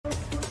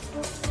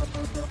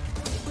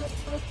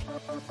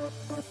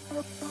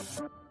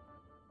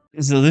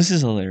So this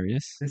is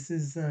hilarious. This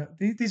is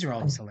these are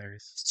all just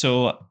hilarious.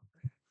 So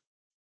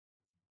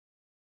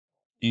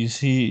you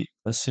see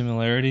a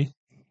similarity?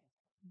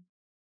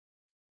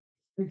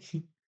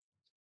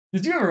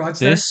 Did you ever watch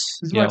that? This,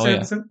 Did you yeah, watch that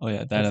episode? oh yeah,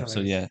 that That's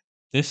episode, hilarious.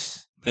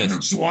 yeah.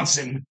 This,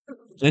 Swanson.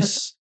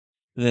 this,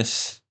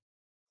 this,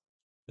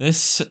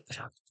 this,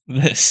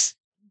 this.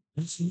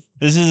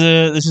 This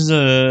is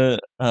a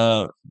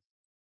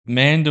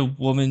man to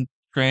woman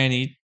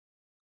tranny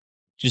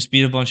just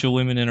beat a bunch of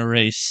women in a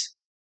race.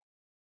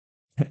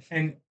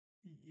 And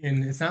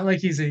and it's not like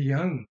he's a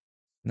young.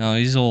 No,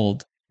 he's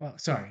old. Well,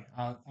 sorry.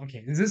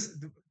 Okay. Is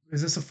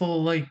this a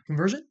full like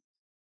conversion?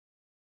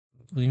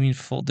 What do you mean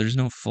full? There's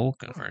no full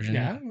conversion.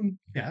 Yeah.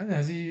 Yeah.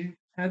 Has he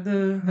had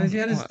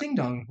his What? ding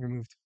dong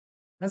removed?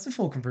 That's a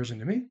full conversion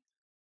to me.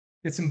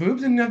 Get some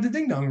boobs and have the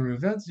ding dong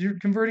removed. You're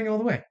converting all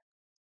the way.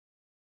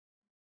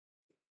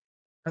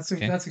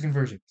 Okay. That's a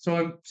conversion.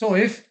 So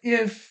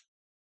if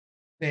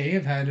they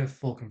have had a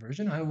full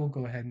conversion, I will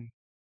go ahead and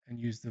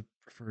use the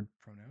preferred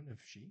pronoun of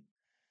she,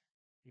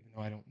 even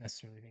though I don't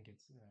necessarily think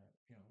it's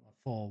a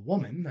full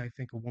woman. I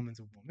think a woman's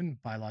a woman,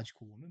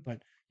 biological woman,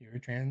 but you're a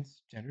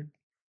transgendered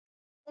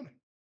woman.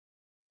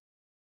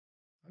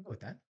 I'll go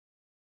with that.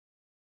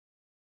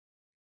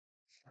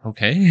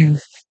 Okay. Yeah,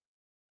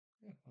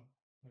 well,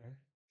 whatever.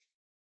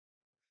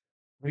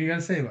 What do you got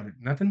to say about it?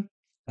 Nothing.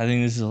 I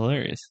think this is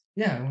hilarious.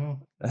 Yeah.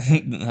 Well. I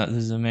think this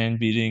is a man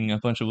beating a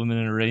bunch of women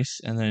in a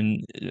race and then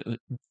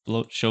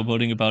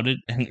showboating about it,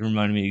 and it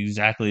reminded me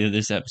exactly of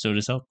this episode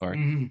of South Park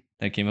Mhm.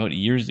 that came out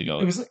years ago.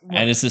 It was like And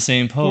what? it's the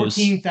same pose.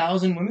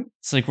 14,000 women.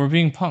 It's like we're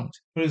being punked.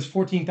 But it was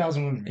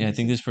 14,000 women. Right? Yeah, I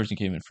think this person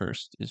came in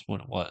first, is what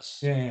it was.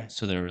 Yeah. Yeah.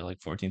 So there were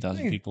like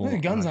 14,000 Look people. at the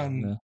guns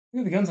around on. Look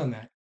at the guns on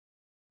that.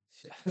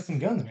 Yeah, That's some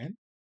guns, man.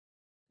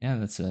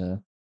 that's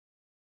Some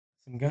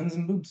guns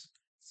and boobs.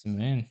 a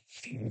man.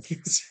 Some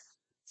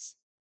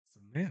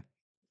man.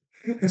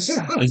 Is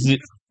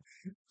it?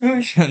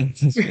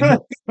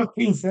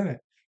 He said it.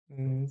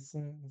 It's a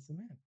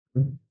man.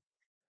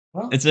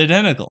 Well, It's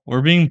identical.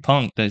 We're being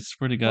punked. I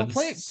swear to well, God,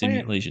 this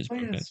simulation is play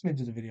a broken. smidge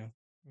of the video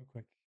real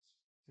quick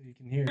so you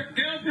can hear.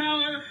 Girl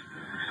power.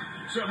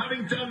 So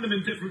having done them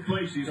in different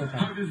places,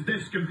 how does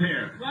this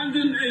compare?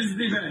 London is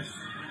the best,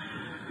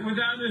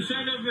 without a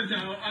shadow of a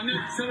doubt. And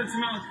so it's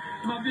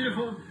my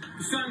beautiful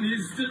son.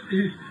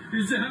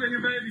 He's having a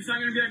baby, so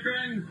I'm going to get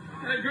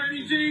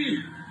Granny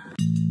G.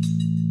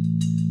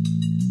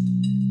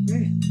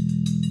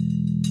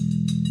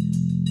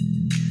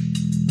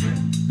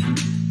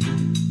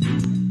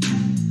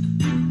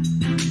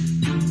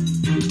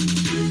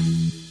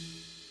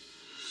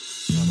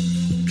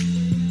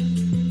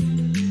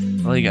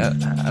 Like,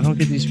 I don't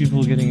get these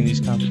people getting in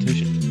these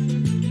competitions.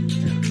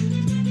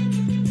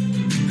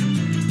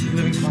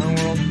 Living clown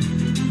world.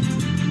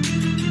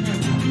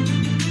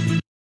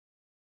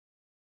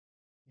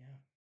 Yeah,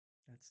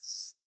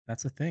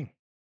 that's a thing.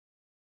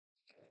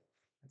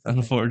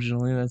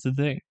 Unfortunately, that's the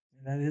thing.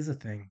 That is a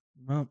thing.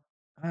 Well,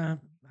 I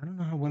don't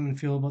know how women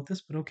feel about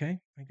this, but okay,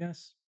 I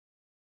guess.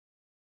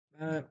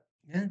 Yeah,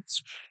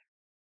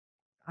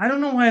 I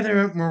don't know why there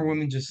aren't more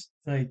women just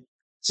like.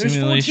 There's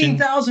Simulation.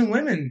 14,000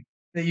 women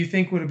that you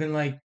think would have been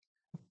like,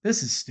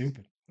 this is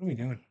stupid. What are we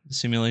doing? The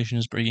simulation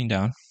is breaking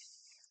down,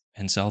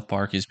 and South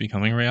Park is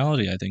becoming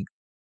reality, I think.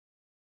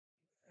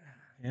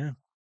 Yeah.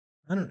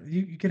 I don't.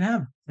 You could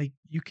have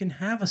you can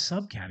have a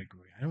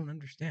subcategory. I don't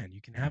understand.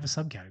 You can have a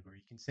subcategory.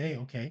 You can say,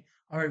 okay,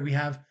 all right, we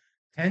have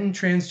 10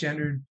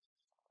 transgendered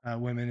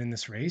women in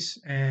this race,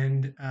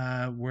 and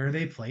where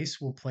they place,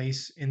 we'll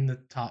place in the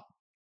top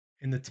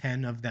in the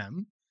 10 of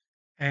them,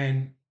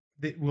 and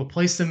we'll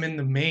place them in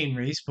the main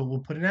race, but we'll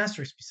put an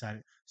asterisk beside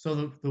it.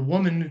 So the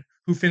woman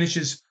who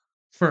finishes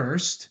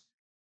first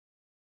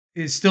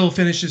still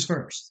finishes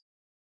first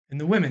in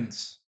the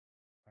women's.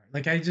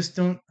 Like I just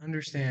don't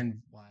understand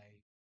why.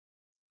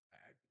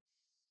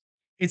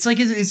 It's like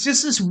it's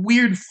just this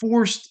weird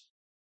forced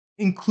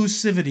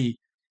inclusivity.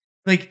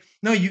 Like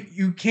no,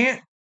 you can't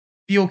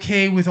be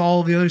okay with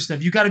all the other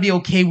stuff. You got to be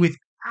okay with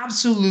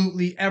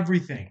absolutely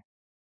everything.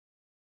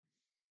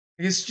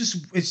 It's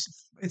just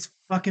it's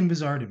fucking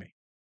bizarre to me.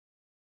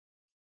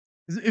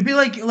 It'd be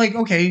like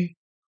okay,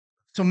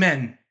 so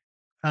men,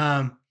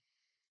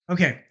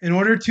 okay, in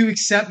order to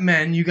accept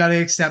men, you got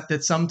to accept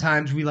that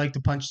sometimes we like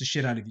to punch the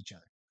shit out of each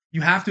other.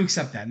 You have to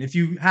accept that, and if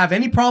you have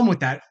any problem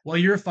with that, well,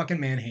 you're a fucking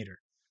man hater.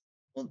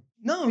 Well,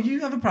 no, you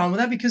have a problem with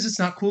that because it's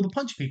not cool to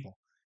punch people.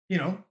 I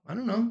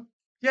don't know.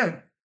 Yeah,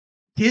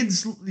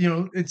 kids,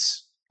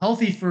 it's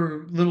healthy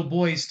for little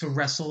boys to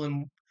wrestle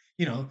and,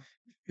 you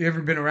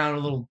ever been around a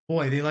little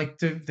boy, they like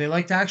to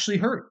actually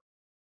hurt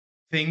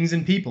things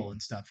and people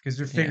and stuff because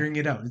they're figuring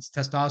it out. It's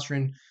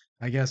testosterone,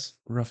 I guess.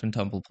 Rough and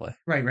tumble play.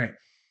 Right.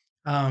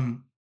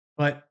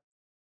 But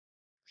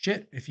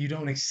shit, if you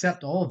don't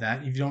accept all of that,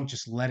 if you don't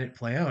just let it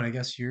play out, I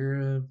guess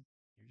you're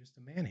just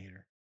a man hater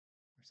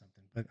or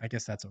something. But I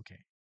guess that's okay.